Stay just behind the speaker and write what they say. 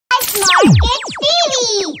Smart Kids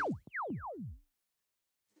TV.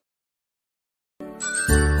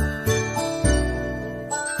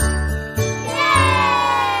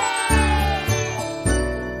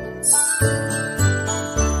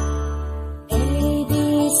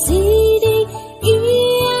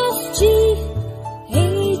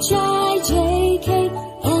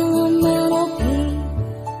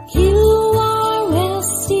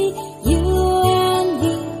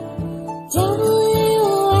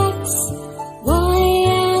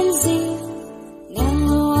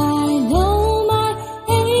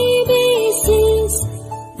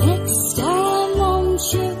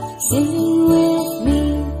 Sing with me.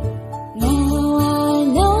 Now I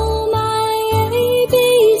know my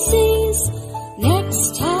ABCs.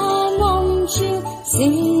 Next time, won't you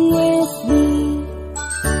sing with me?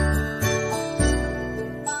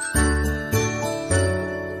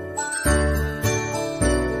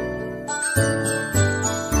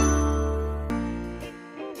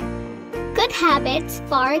 Good habits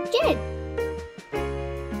for a kid.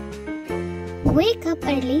 Wake up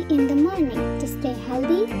early in the morning to stay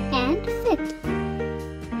healthy and fit.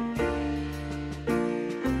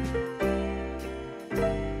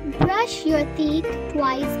 Brush your teeth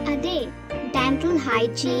twice a day. Dental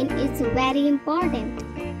hygiene is very important.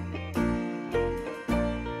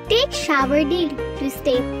 Take shower daily to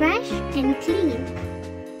stay fresh and clean.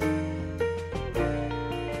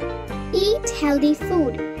 Eat healthy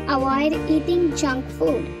food. Avoid eating junk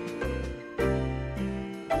food.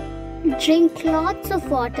 Drink lots of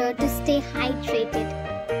water to stay hydrated.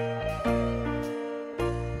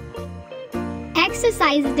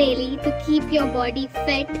 Exercise daily to keep your body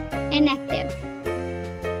fit and active.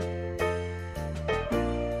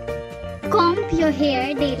 Comb your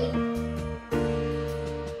hair daily.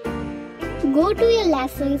 Go to your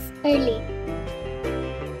lessons early.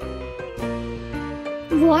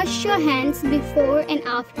 Wash your hands before and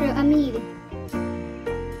after a meal.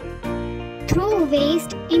 Throw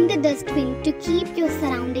waste in the dustbin to keep your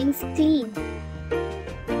surroundings clean.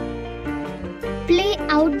 Play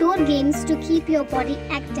outdoor games to keep your body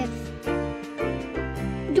active.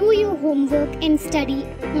 Do your homework and study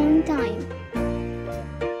on time.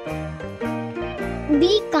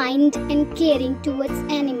 Be kind and caring towards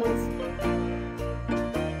animals.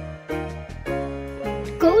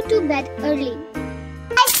 Go to bed early.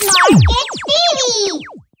 Smart Kids TV.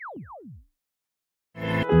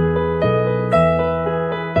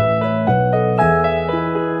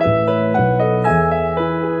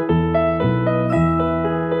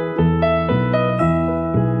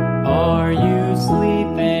 Are you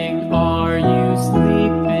sleeping? Are you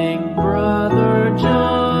sleeping? Brother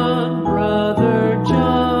John, Brother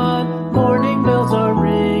John. Morning bells are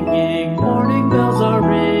ringing, morning bells are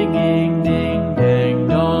ringing. Ding, dang,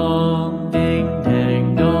 dong, ding,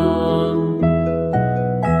 dang, dong.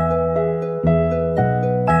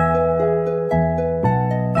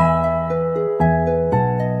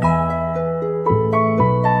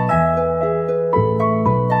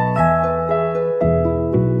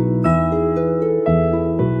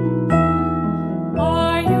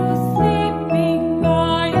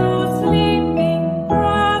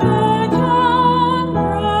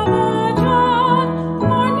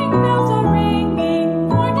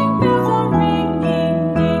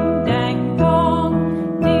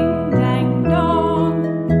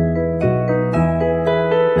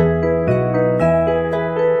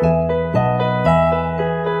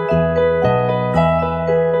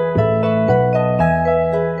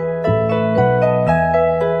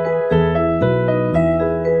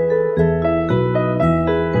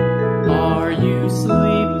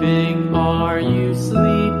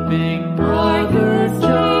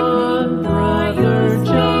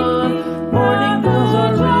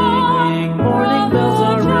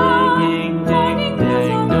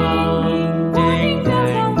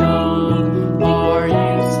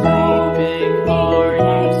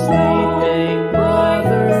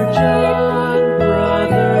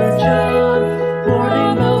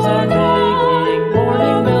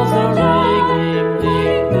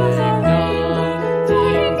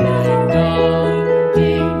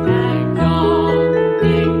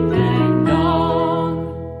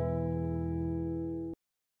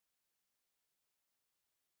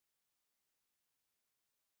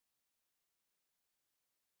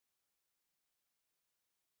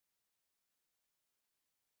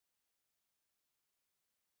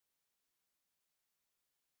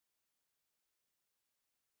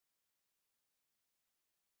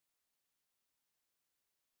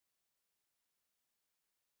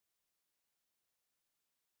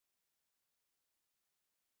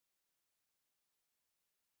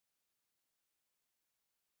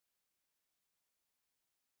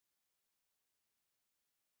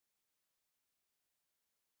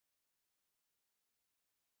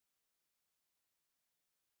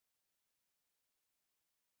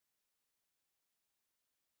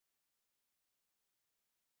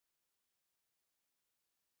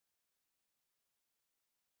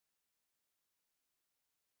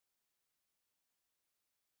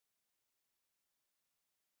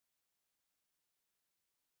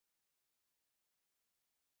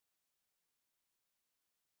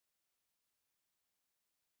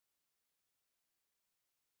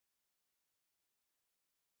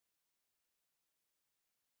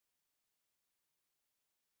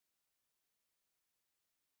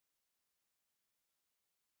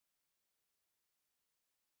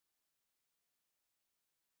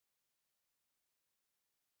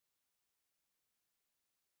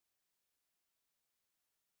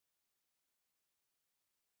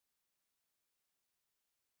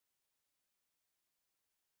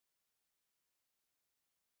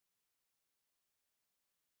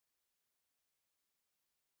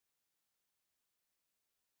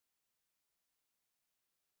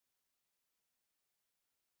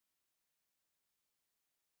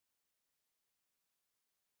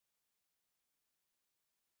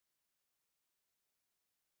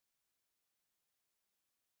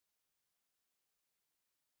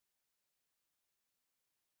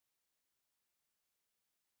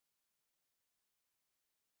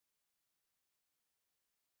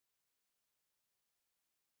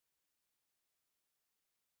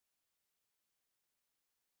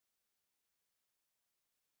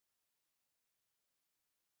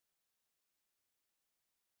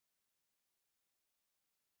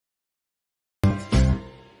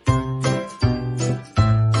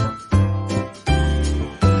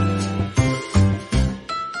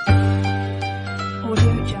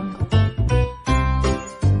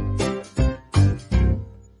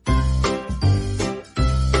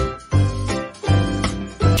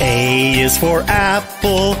 is for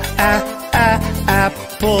apple,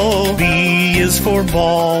 apple. B is for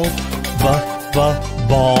ball,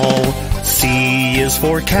 ball. C is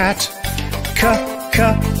for cat,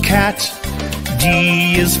 cat.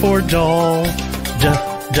 D is for doll,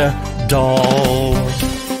 doll.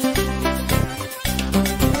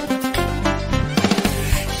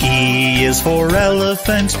 E is for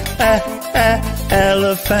elephant,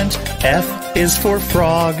 elephant. F is for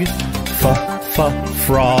frog,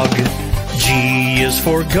 frog. G is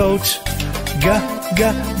for goat,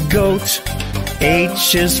 goat.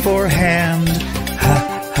 H is for hand,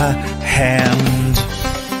 hand.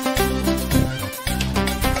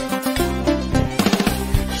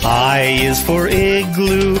 I is for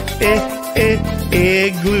igloo,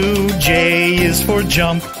 igloo. J is for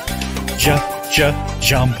jump,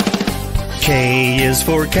 jump. K is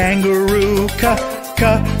for kangaroo,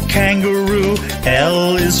 kangaroo.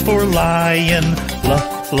 L is for lion,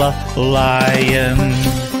 lion.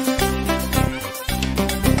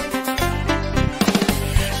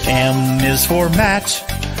 M is for mat,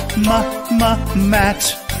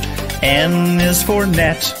 mat. N is for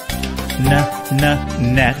net,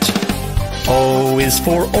 net. O is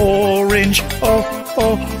for orange,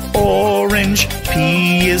 orange.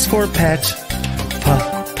 P is for pet,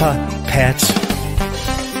 pet.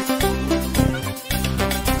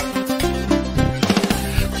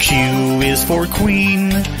 Q is for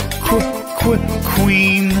queen,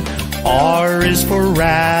 queen. R is for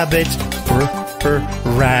rabbit,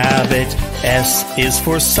 rabbit. S is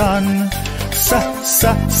for sun,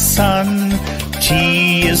 sun.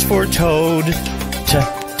 T is for toad,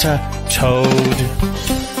 toad.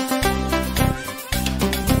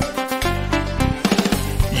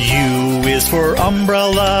 U is for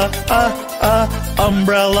umbrella,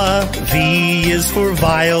 umbrella. V is for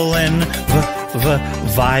violin,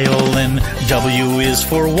 violin. W is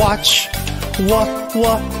for watch,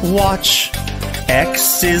 watch.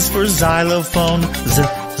 X is for xylophone,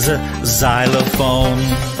 xylophone.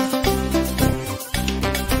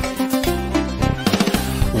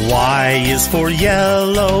 Y is for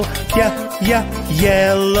yellow,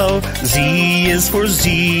 yellow. Z is for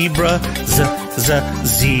zebra,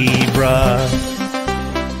 zebra.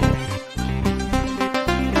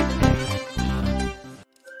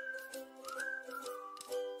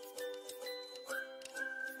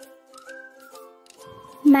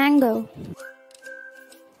 Mango,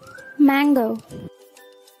 mango.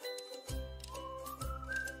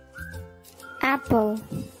 Apple,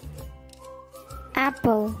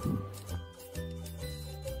 apple.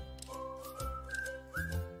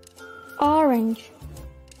 Orange,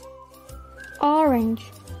 orange.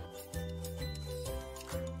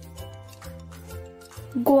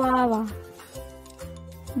 Guava,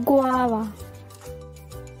 guava.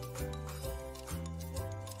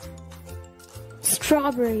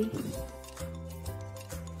 Strawberry,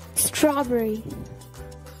 strawberry.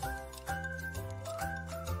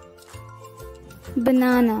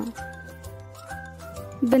 Banana,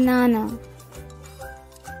 banana.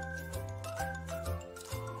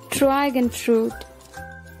 Dragon fruit,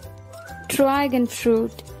 dragon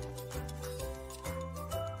fruit.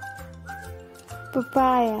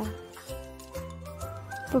 Papaya,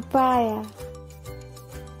 papaya.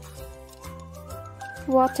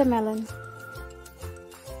 Watermelon,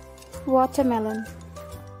 watermelon.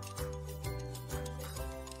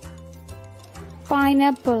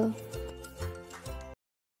 Pineapple,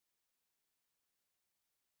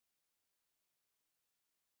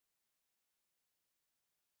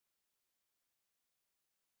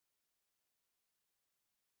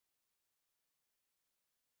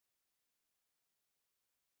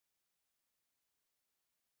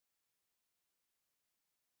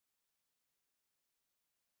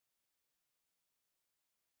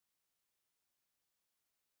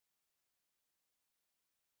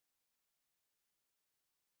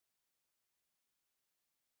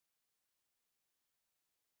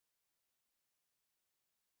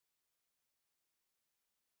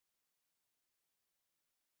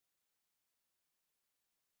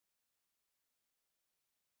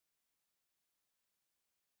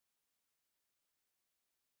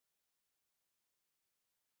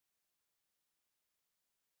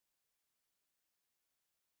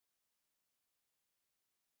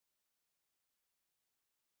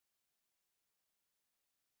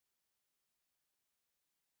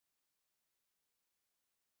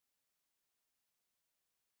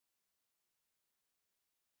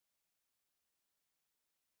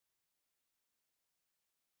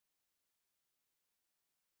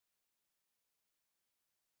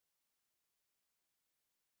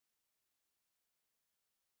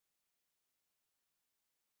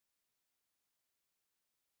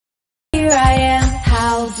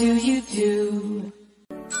 do you do?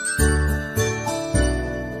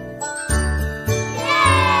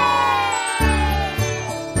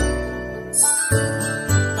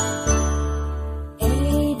 A,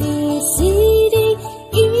 B, C, D,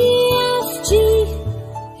 E, F, G,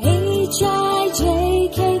 H, I, J,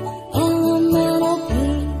 K, L, M, N, O,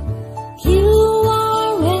 P, Q,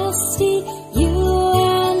 R, S, T, U,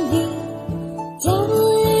 N, V,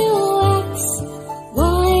 W, X,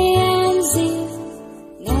 Y, and Z.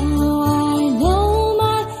 Now I know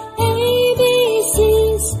my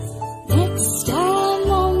ABCs. Next time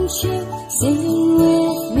won't you sing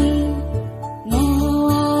with me? Now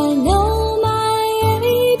I know my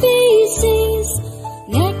ABCs.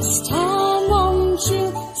 Next time won't you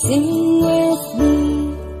sing with me?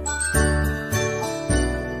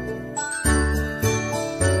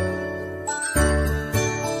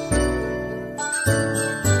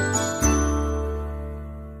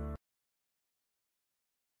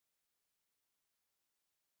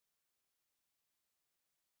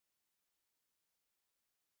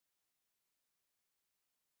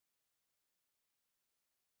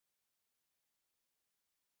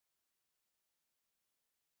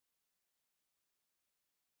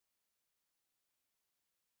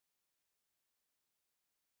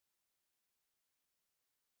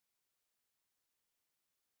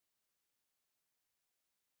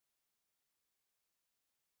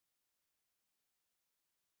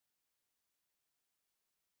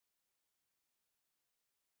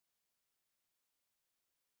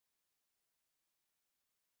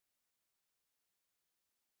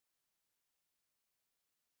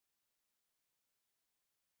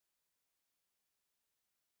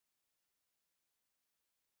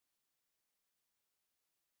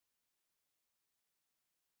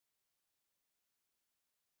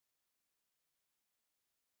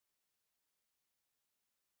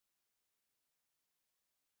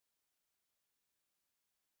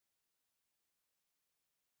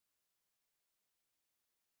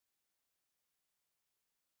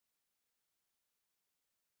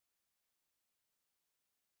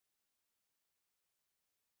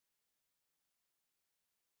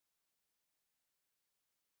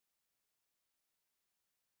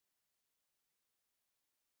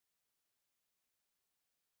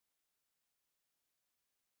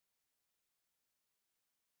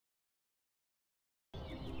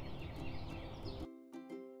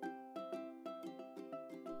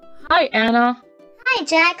 Hi, Anna. Hi,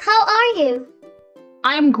 Jack. How are you?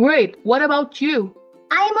 I'm great. What about you?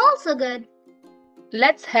 I am also good.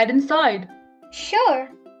 Let's head inside. Sure.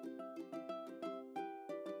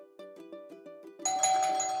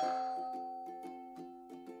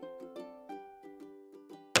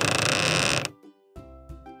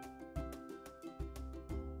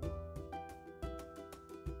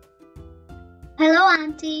 Hello,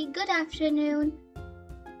 Auntie. Good afternoon.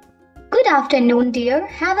 Good afternoon, dear.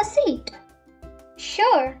 Have a seat.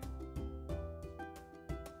 Sure.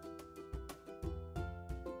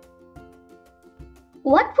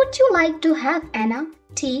 What would you like to have, Anna?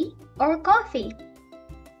 Tea or coffee?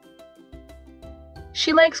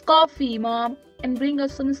 She likes coffee, Mom, and bring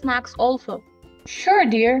us some snacks also. Sure,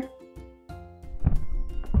 dear.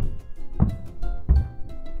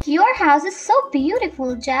 Your house is so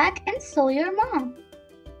beautiful, Jack, and so your mom.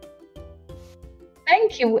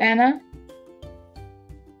 Thank you, Anna.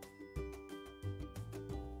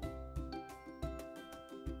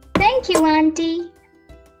 Thank you, Auntie.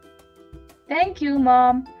 Thank you,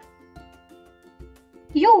 Mom.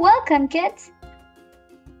 You're welcome, kids.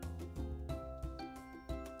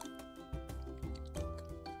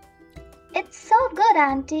 It's so good,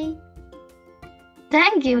 Auntie.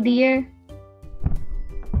 Thank you, dear.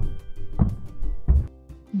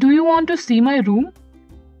 Do you want to see my room?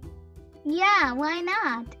 Yeah, why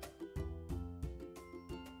not?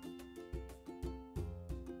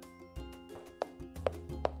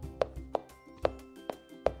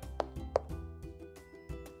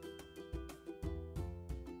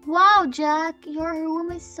 Wow, Jack, your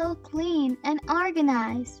room is so clean and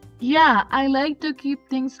organized. Yeah, I like to keep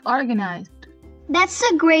things organized. That's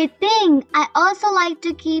a great thing. I also like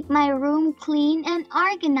to keep my room clean and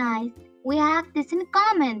organized. We have this in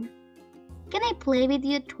common. Can I play with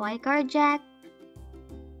your toy car, Jack?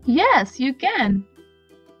 Yes, you can.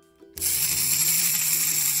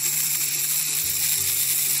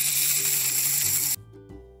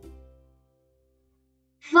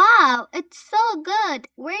 Wow, it's so good.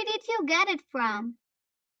 Where did you get it from?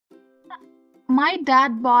 My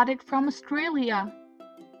dad bought it from Australia.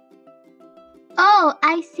 Oh,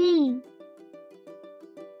 I see.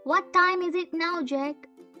 What time is it now, Jack?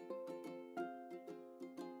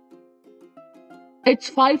 It's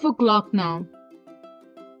 5 o'clock now.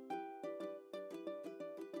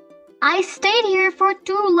 I stayed here for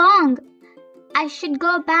too long. I should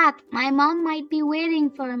go back. My mom might be waiting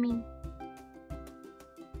for me.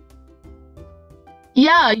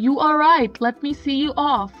 Yeah, you are right. Let me see you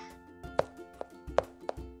off.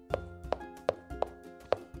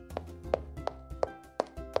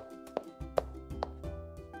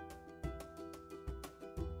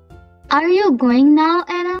 Are you going now,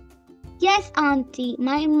 Anna? Yes, Auntie.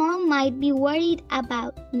 My mom might be worried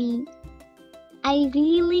about me. I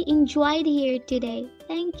really enjoyed here today.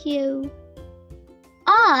 Thank you.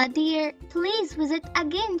 Oh dear, please visit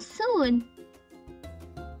again soon.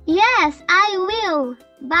 Yes, I will.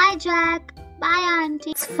 Bye, Jack. Bye, Auntie.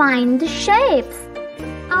 Let's find the shapes.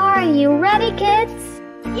 Are you ready, kids?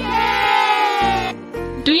 Yay!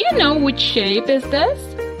 Do you know which shape is this?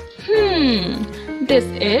 This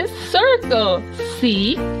is circle.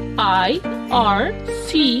 C-I-R-C-L-E.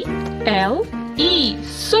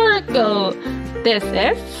 Circle. This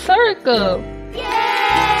is circle. Yay!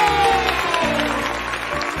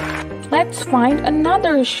 Let's find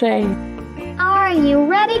another shape. Are you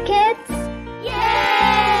ready, kids?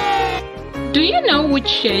 Yay! Do you know which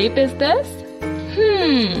shape is this?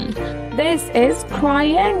 This is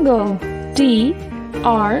triangle. T-R-I-A-N-G-L-E.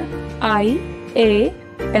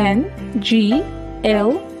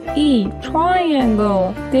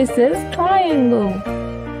 Triangle. This is triangle.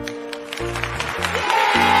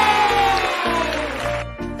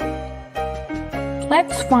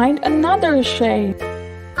 Let's find another shape.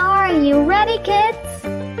 Are you ready, kids?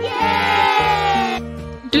 Yay!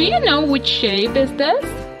 Do you know which shape is this?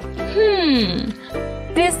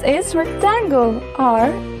 This is rectangle.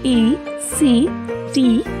 R-E-C-T-A-N-G-L-E.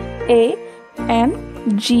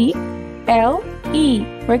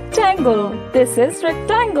 Rectangle. This is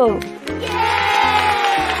rectangle.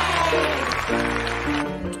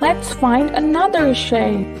 Let's find another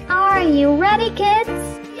shape. Are you ready, kids?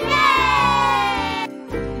 Yay!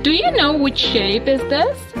 Do you know which shape is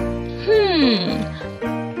this?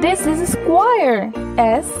 This is a square.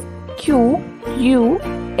 S-Q-U-A-R-E.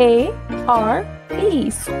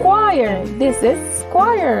 Square. This is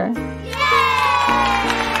square.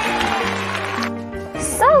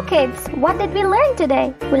 So kids, what did we learn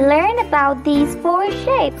today? We learned about these 4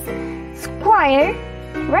 shapes: square,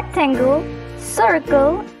 rectangle,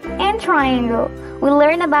 circle, and triangle. We'll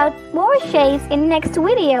learn about more shapes in next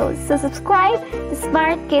videos, so subscribe to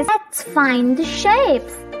Smart Kids. Let's find the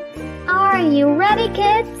shapes. Are you ready,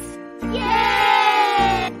 kids?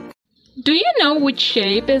 Yay! Do you know which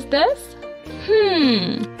shape is this?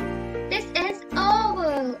 This is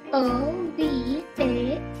oval. O-V-A-L.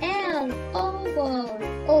 Oval.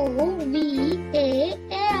 O-V-A-L.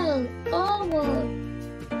 Oval.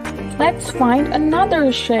 Let's find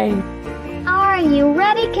another shape. Are you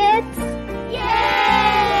ready, kids?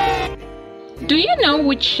 Yay! Do you know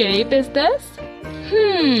which shape is this?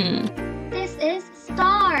 This is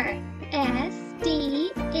star.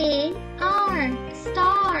 S-T-A-R.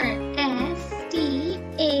 Star. S-T-A-R.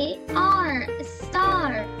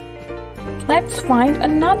 Star. Let's find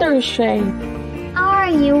another shape. Are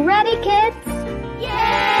you ready, kids?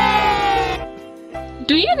 Yay!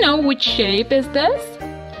 Do you know which shape is this?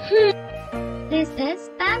 This is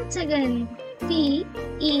pentagon.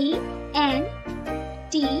 P-E-N-T-A-G-O-N.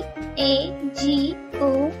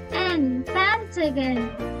 Pentagon.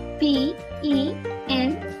 P-E-N-T-A-G-O-N.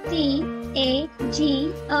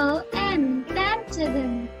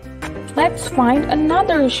 Pentagon. Let's find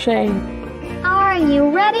another shape. Are you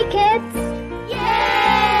ready, kids?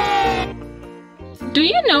 Yay! Do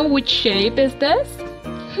you know which shape is this?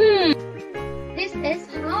 This is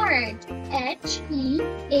heart.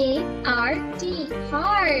 H-E-A-R-T.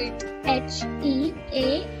 Heart. H-E-A-R-T.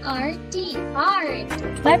 Heart.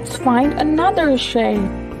 Let's find another shape.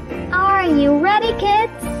 Are you ready,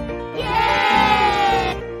 kids?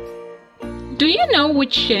 Yay! Do you know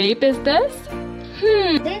which shape is this?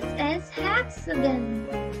 This is hexagon.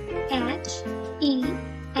 H-E-X-A-G-O-N.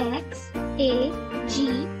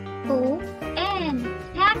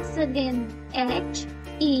 Hexagon.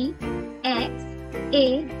 H-E-X-A-G-O-N.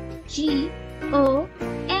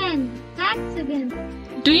 Hexagon.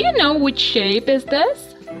 Do you know which shape is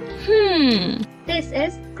this? This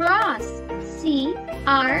is cross.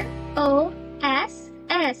 C-R-O-S-S.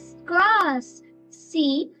 Cross.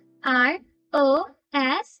 C-R-O-S-S.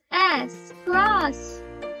 Cross.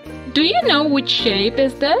 Do you know which shape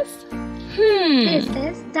is this? This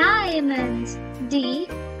is diamond.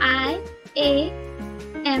 D-I-A-M-O-N-D.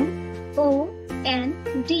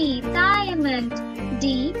 Diamond.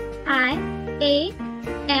 D-I-A-M-O-N-D.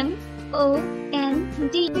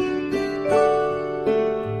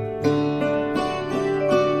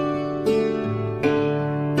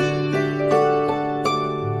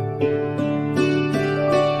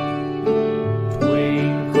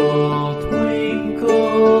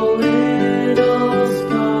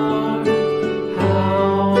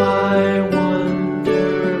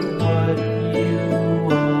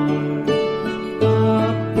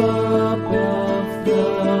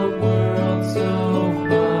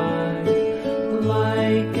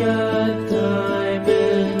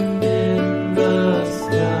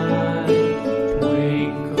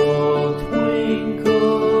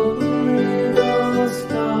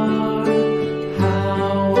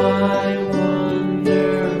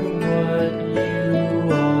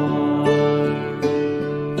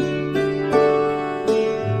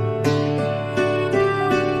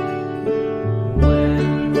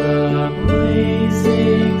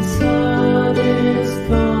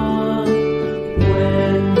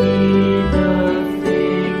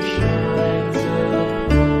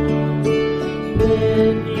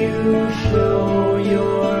 show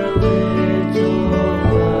your little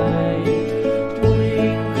light.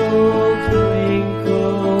 Twinkle,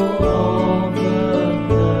 twinkle all the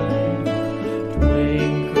night.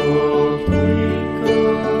 Twinkle,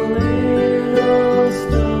 twinkle little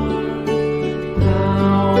star,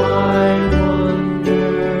 how I wonder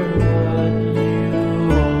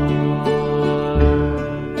what you are.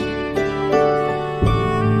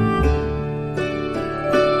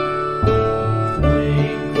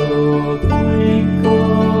 Twinkle,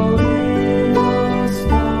 twinkle little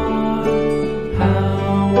star,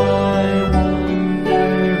 how I wonder what you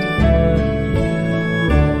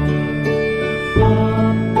are.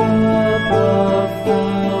 Up above the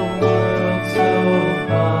world so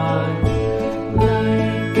high,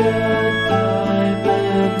 like a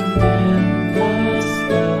diamond in the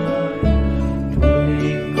sky.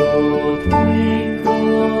 Twinkle,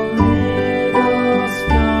 twinkle little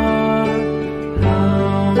star,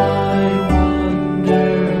 how I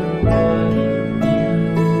wonder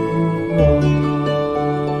what you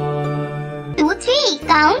are. 2, 3,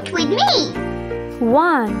 count with me.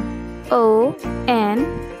 1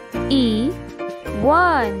 O-N-E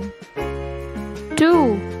 1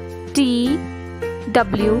 2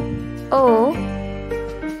 T-W-O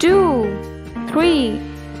 2 3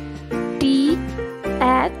 T-H-R-E-E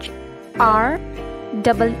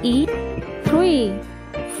 3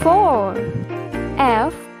 4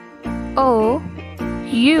 F-O-U-R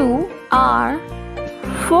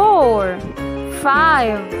 4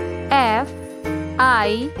 5 F-I-V-E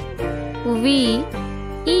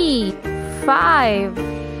 5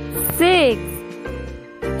 6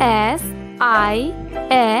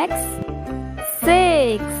 S-I-X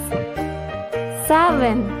 6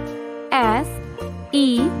 7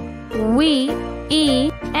 S-E-V-E-N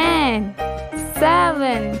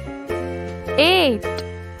 7 8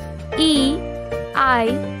 E-I-G-H-T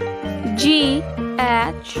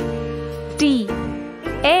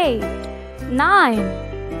 8 9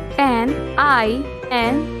 N-I-N-E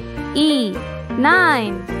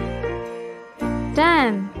 9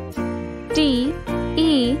 10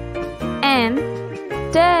 T-E-N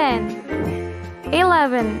 10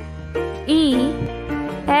 11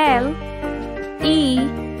 E-L-E-V-E-N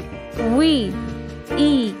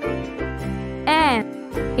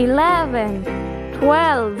 11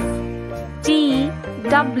 12 T-W-E-L-V-E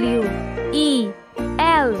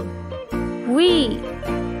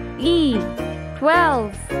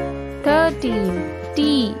 12 13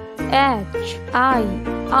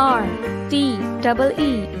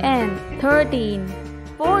 T-H-I-R-T-E-E-N 13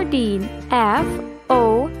 14 F-O-U-R-T-E-E-N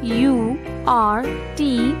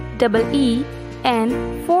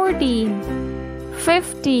 14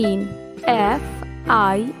 15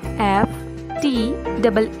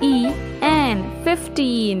 F-I-F-T-E-E-N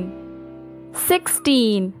 15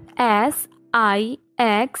 16 S-I-X-T-E-E-N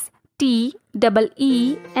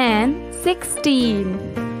 16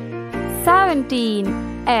 17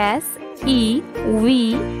 S-E-V-E-N-T-E-E-N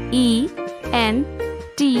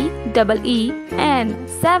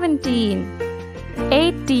 17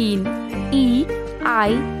 18 E-I-G-H-T-E-E-N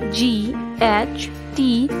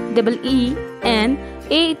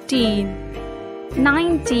 18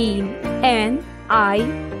 19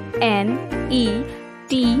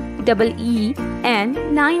 N-I-N-E-T-E-E-N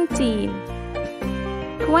 19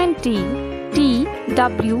 20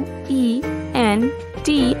 T-W-E-N-T-Y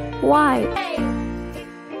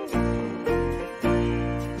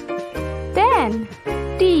 10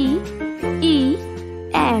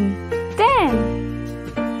 T-E-N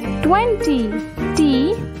 10 20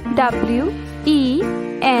 T-W-E-N-T-Y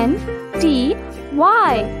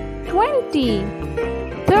 20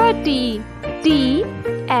 30 T-H-I-R-T-Y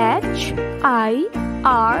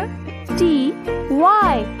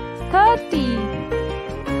 30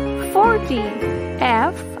 40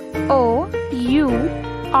 F-O-U-R-T-Y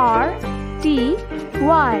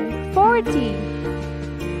 40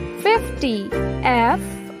 50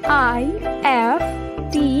 F-I-F-T-Y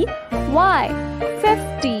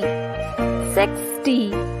 50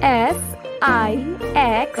 60 S-I-X-T-Y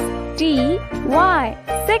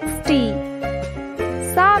 60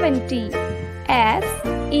 70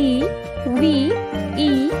 S-E-V-E-N-T-Y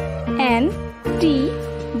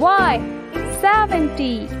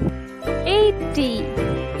 70 80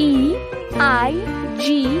 E-I-G-H-T-Y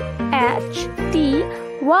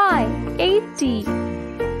 80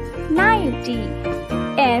 90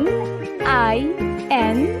 N-I-N-E-T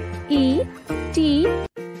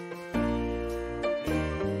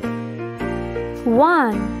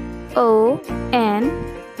 1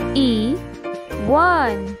 O-N-E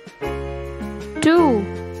 1 2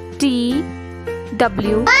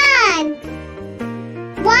 T-W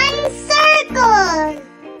 1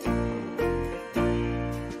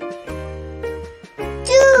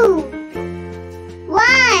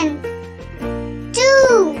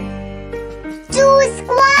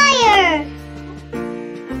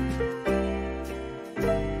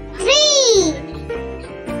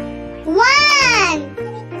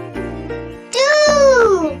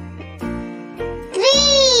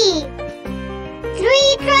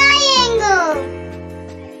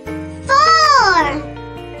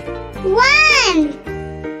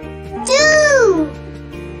 two,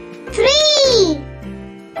 three,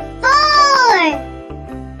 four.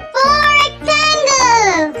 Four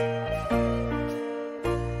rectangles.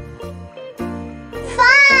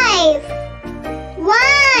 Five.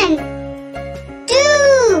 One,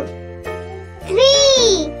 two,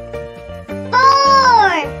 three,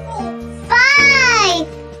 four, five.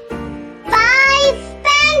 Five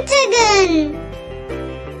pentagon.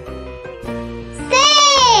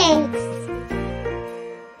 Six.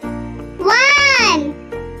 One,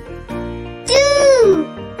 two,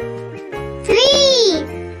 three,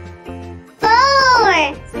 four,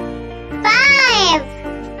 five,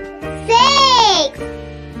 six.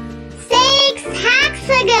 Six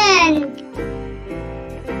hexagon.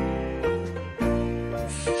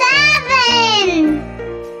 Seven.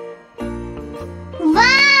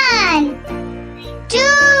 One,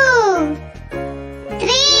 two,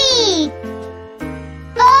 three,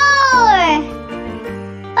 four,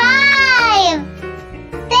 five,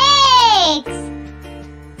 six,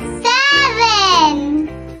 seven.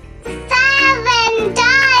 Seven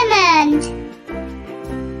diamond.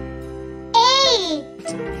 Eight.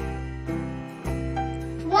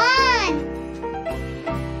 One,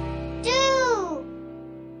 two,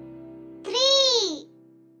 three,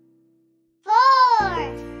 four,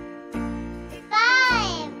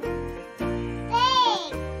 five,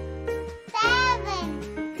 six, seven,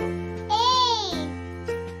 eight.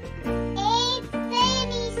 Eight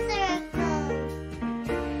semicircles.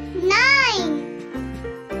 Nine.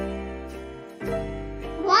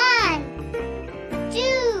 One,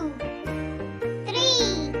 two,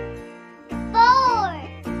 three, four,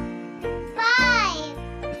 five,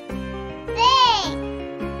 six,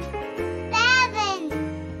 seven,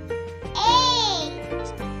 eight,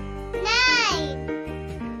 nine.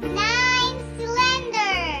 Nine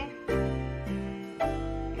cylinder.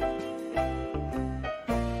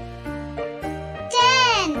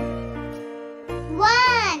 10.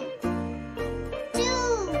 One,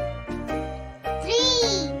 two,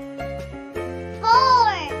 three,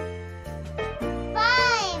 four,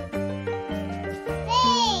 five,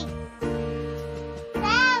 six,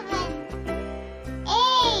 seven,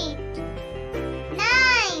 eight,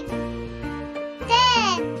 nine,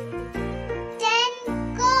 10. 10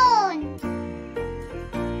 cone.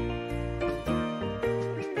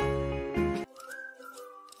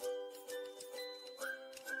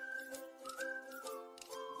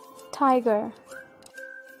 Tiger,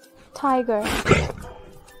 tiger.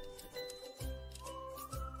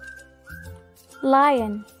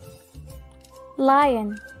 Lion,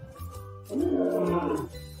 lion.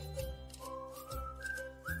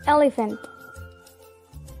 Elephant,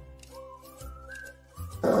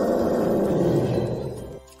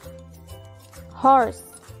 horse,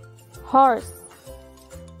 horse.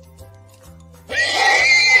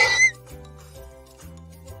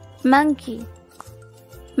 Monkey,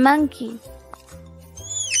 monkey.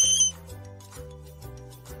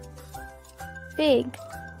 Pig,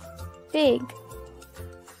 pig.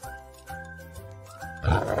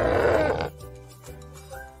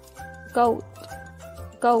 Goat,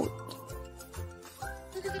 goat.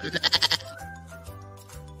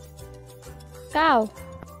 Cow,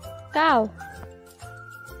 cow.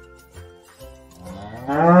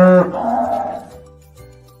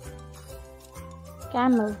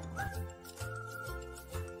 Camel,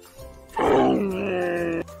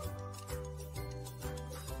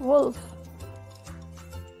 wolf,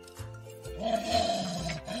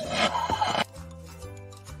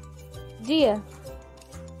 deer,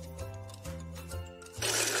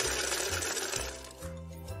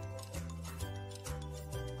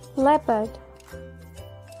 leopard,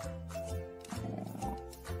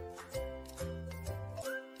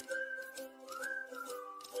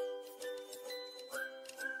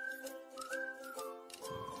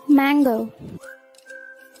 mango,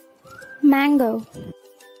 mango.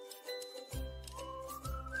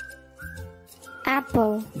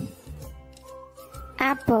 Apple,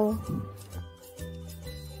 apple.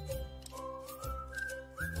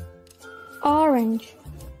 Orange,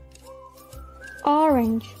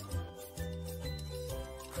 orange.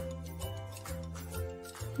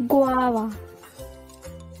 Guava,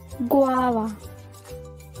 guava.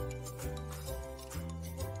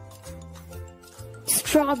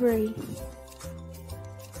 Strawberry,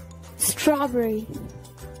 strawberry.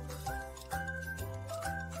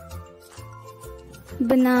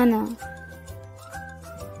 Banana,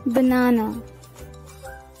 banana.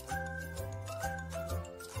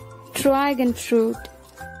 Dragon fruit,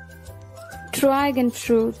 dragon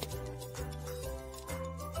fruit.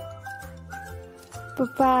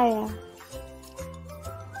 Papaya,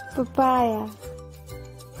 papaya.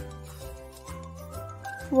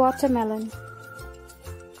 watermelon,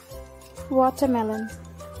 watermelon.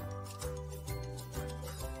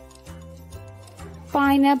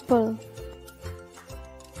 Pineapple,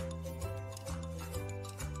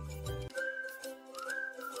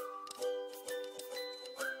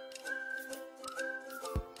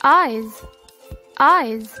 eyes,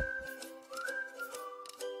 eyes.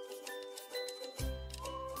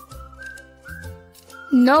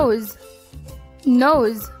 Nose,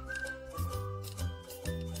 nose.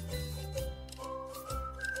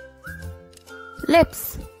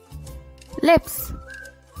 Lips, lips.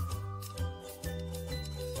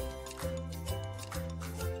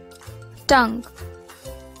 Tongue,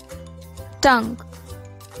 tongue.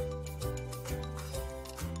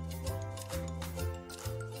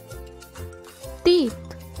 Teeth,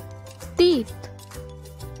 teeth.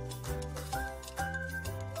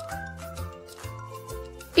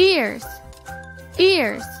 Ears,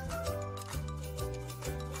 ears.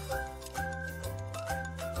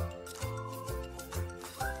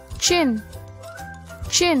 Chin,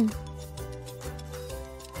 chin.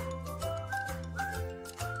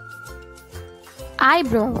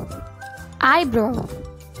 Eyebrow, eyebrow.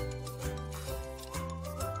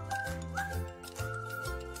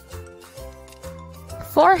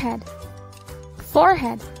 Forehead,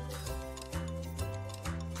 forehead.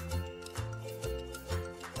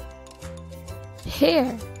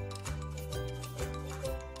 Hair,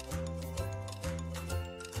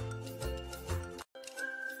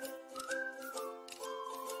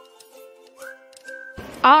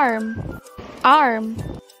 arm, arm.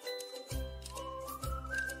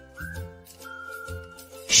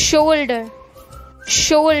 Shoulder,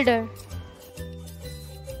 shoulder.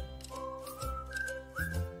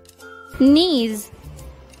 Knees,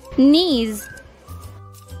 knees.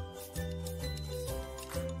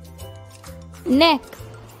 Neck,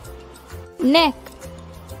 neck.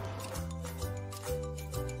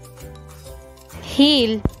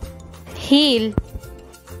 Heel, heel.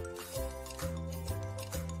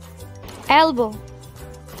 Elbow,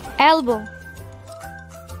 elbow.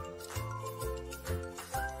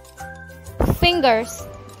 Fingers,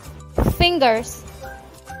 fingers.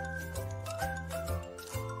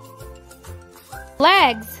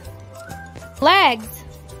 Legs, legs.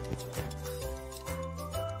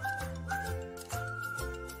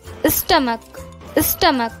 Stomach,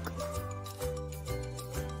 stomach.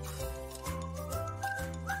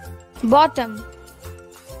 Bottom.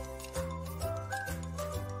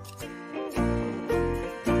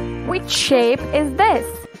 Which shape is this?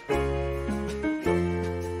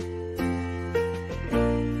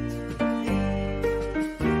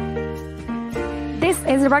 This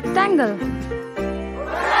is a rectangle.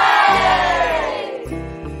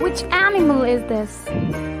 Which animal is this?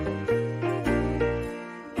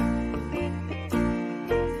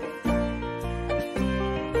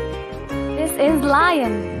 This is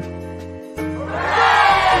lion.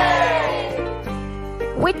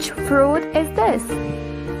 Which fruit is this?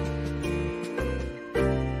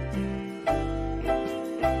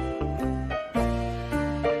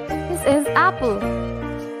 This is apple.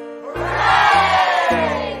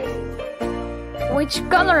 Which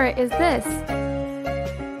color is this?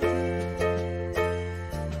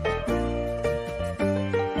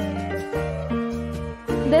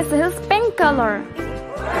 This is pink color.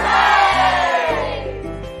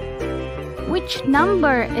 Which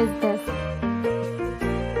number is this?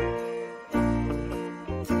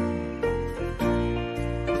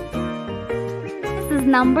 This is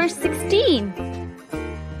number 16.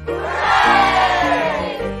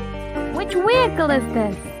 Which vehicle is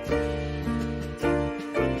this?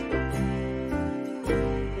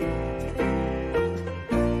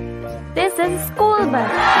 This is a school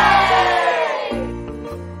bus.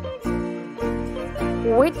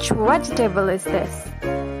 Which vegetable is this?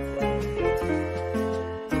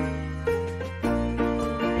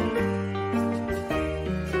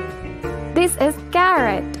 This is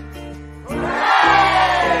carrot.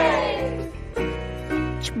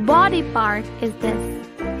 Which body part is this?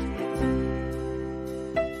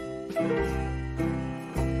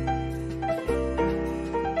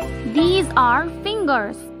 These are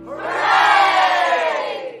fingers.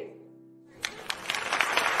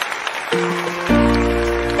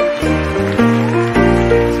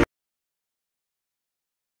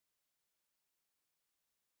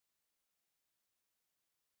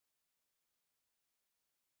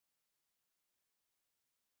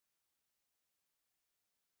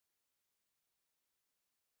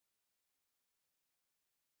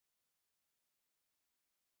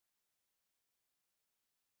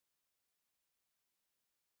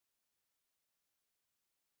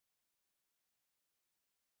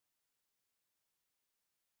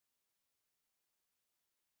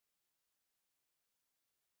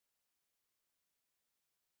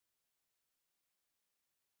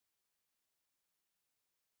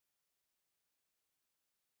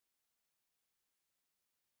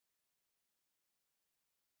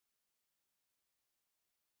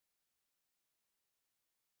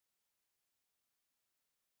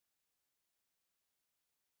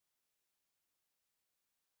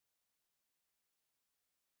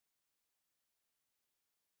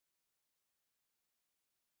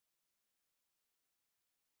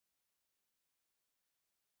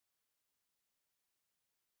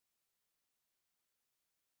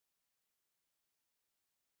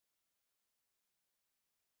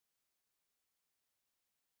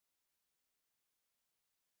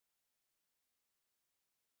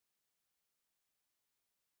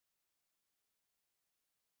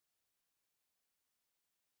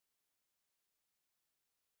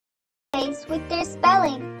 days with their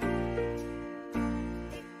spelling.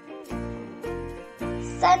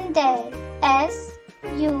 Sunday,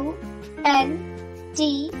 S-U-N-D-A-Y.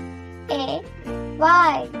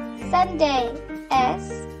 Sunday,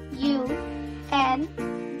 S-U-N-D-A-Y.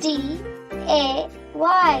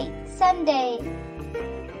 Sunday.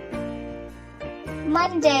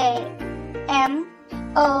 Monday,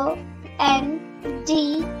 M-O-N-D-A-Y.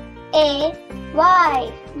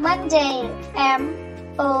 Monday,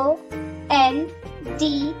 M-O-N-D-A-Y.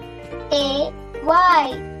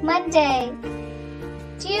 Monday.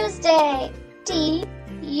 Tuesday,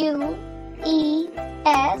 T-U-E-S-D-A-Y.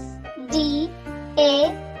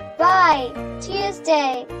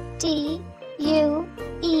 Tuesday, T-U-E-S-D-A-Y.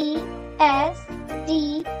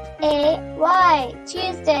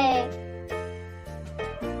 Tuesday.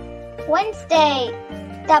 Wednesday,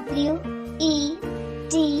 W-E-D-N-E-S-D-A-Y.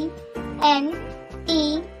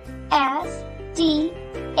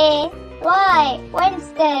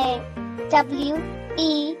 Wednesday,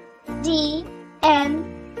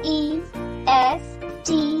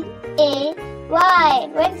 W-E-D-N-E-S-D-A-Y.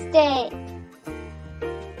 Wednesday.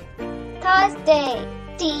 Thursday,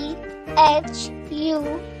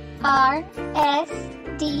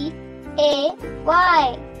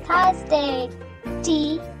 T-H-U-R-S-D-A-Y. Thursday,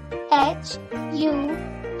 T-H-U-R-S-D-A-Y.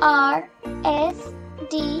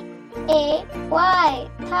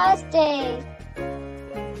 Thursday.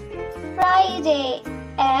 Friday,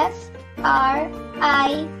 F-R-I-D-A-Y.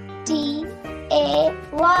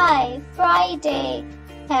 Friday,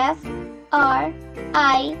 F-R-I-D-A-Y.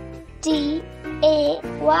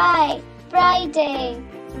 Friday.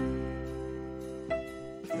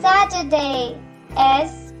 Saturday,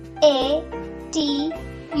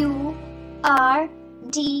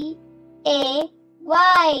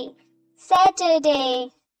 S-A-T-U-R-D-A-Y.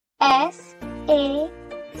 Saturday, S-A-T-U-R-D-A-Y.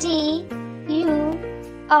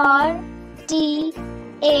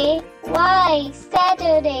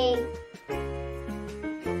 Saturday.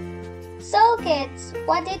 So kids,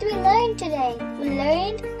 what did we learn today? We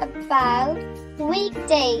learned about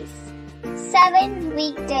weekdays. 7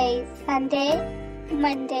 weekdays: Sunday,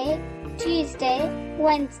 Monday, Tuesday,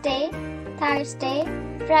 Wednesday, Thursday,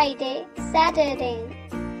 Friday, Saturday.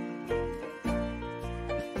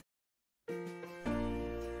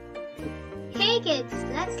 Hey kids,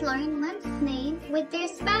 let's learn month's name with their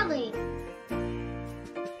spelling.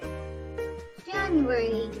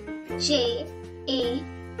 January,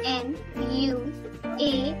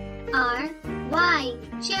 J-A-N-U-A-R-Y.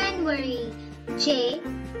 January,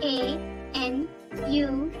 J-A-N-U-A-R-Y.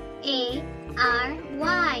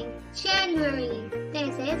 January.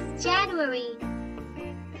 This is January.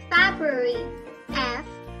 February,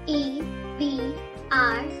 F-E-B-R-U-A-R-Y.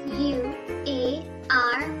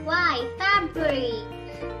 February.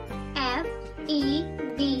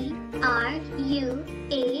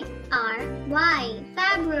 F-E-B-R-U-A-R-Y.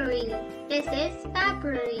 February. This is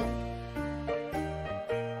February.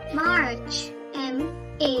 March,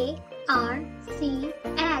 M-A-R-C-H.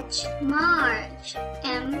 March,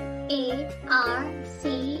 M-A-R-C-H.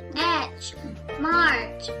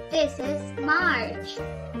 March. This is March.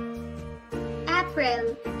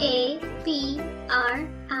 April, A-P-R-I-L.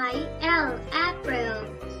 April,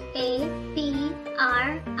 A-P-R-I-L.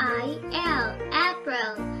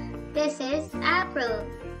 April. This is April.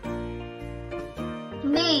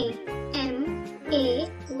 May,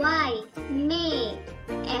 M-A-Y. May,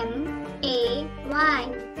 M-A-Y.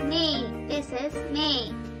 May. This is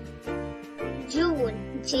May.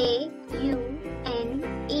 June, J-U-N-E.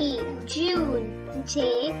 June,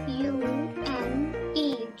 J-U-N-E.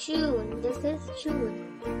 June. This is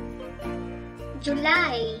June.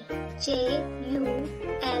 July, J-U-L-Y.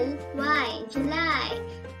 July,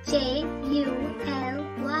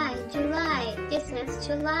 J-U-L-Y. July. This is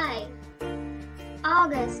July.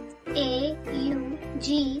 August, A-U-G-U-S-T.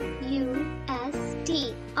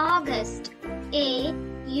 August,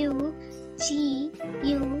 A-U-G-U-S-T.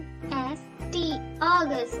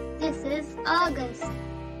 August. This is August.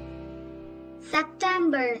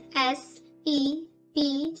 September,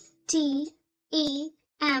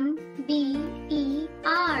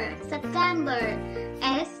 S-E-P-T-E-M-B-E-R. September,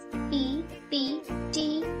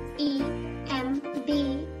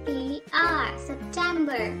 S-E-P-T-E-M-B-E-R.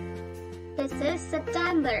 September. This is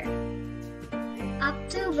September.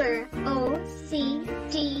 October, O-C-T-O-B-E-R.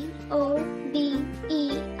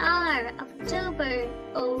 October,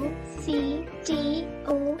 O-C-T-O-B-E-R.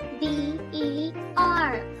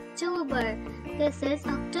 October. This is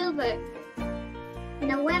October.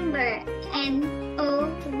 November,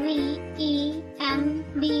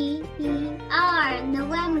 N-O-V-E-M-B-E-R.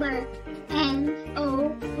 November,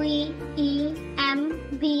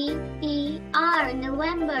 N-O-V-E-M-B-E-R.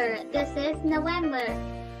 This is November.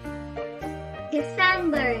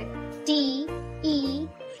 December. D-E-C-E-M-B-E-R.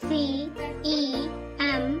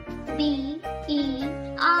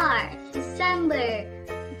 December.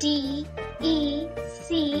 D-E-C-E-M-B-E-R.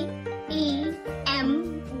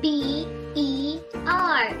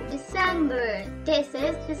 December. This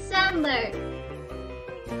is December.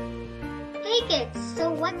 Hey kids, so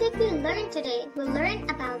what did we learn today? We learned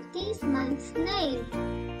about these months' names: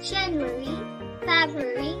 January,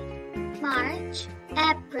 February, March,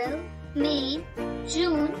 April, May,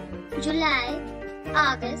 June, July,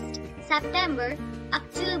 August, September,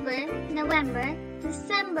 October, November,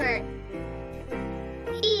 December.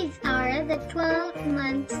 These are the 12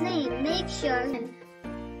 months' names. Make sure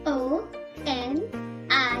O-N-I-O-N.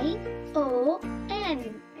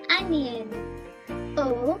 Onion.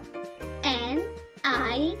 O-N-I-O-N.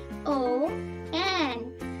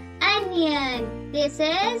 Onion. This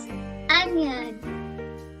is onion.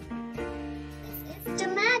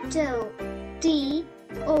 Tomato.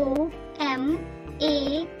 T-O-M-A-T-O.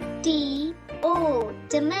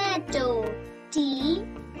 Tomato.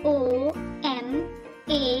 T-O-M-A-T-O.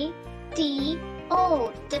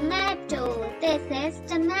 Tomato. This is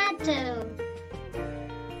tomato.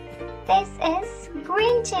 This is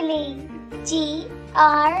green chili. G-R-E-E-N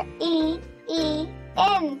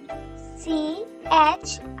C-H-I-L-L-I.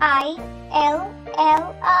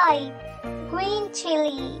 Green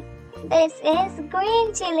chili. This is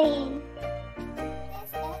green chili.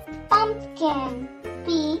 Pumpkin.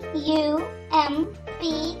 P-U-M-P-K-I-N.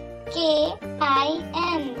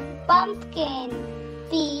 Pumpkin.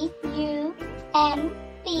 P-U-M-P-K-I-N.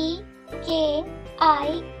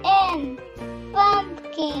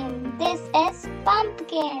 Pumpkin. This is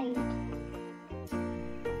pumpkin.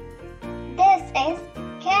 This is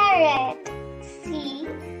carrot.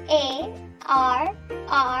 C-A-R-R-O-T.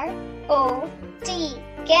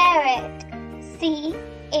 Carrot.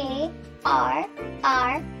 C-A-R-R-O-T.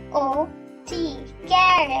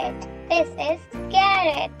 Carrot. This is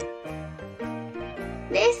carrot.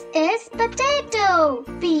 This is potato.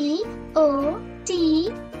 P-O-T-A-T-O.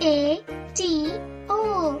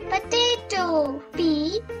 Potato.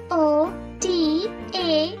 P-O-T-A-T-O.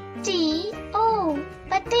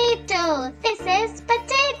 Potato. This is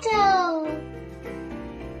potato.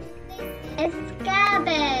 This is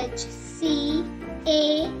cabbage.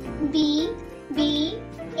 C-A-B-B-A-G-E.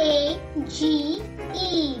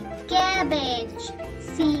 Cabbage.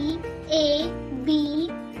 C-A-B-B-A-G-E.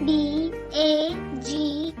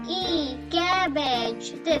 Cabbage.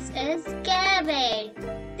 This is cabbage.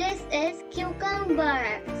 This is cucumber.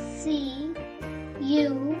 C-U-C-U-M-B-E-R.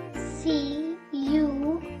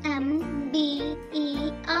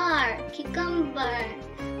 Cucumber.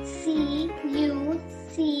 C-U-C-U-M-B-E-R.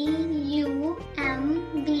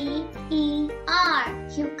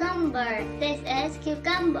 Cucumber. This is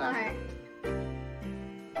cucumber.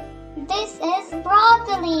 This is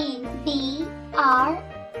broccoli. B-R-O-C-C-O-L-I.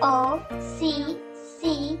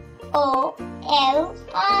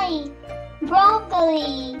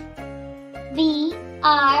 Broccoli. B-R-O-C-C-O-L-I.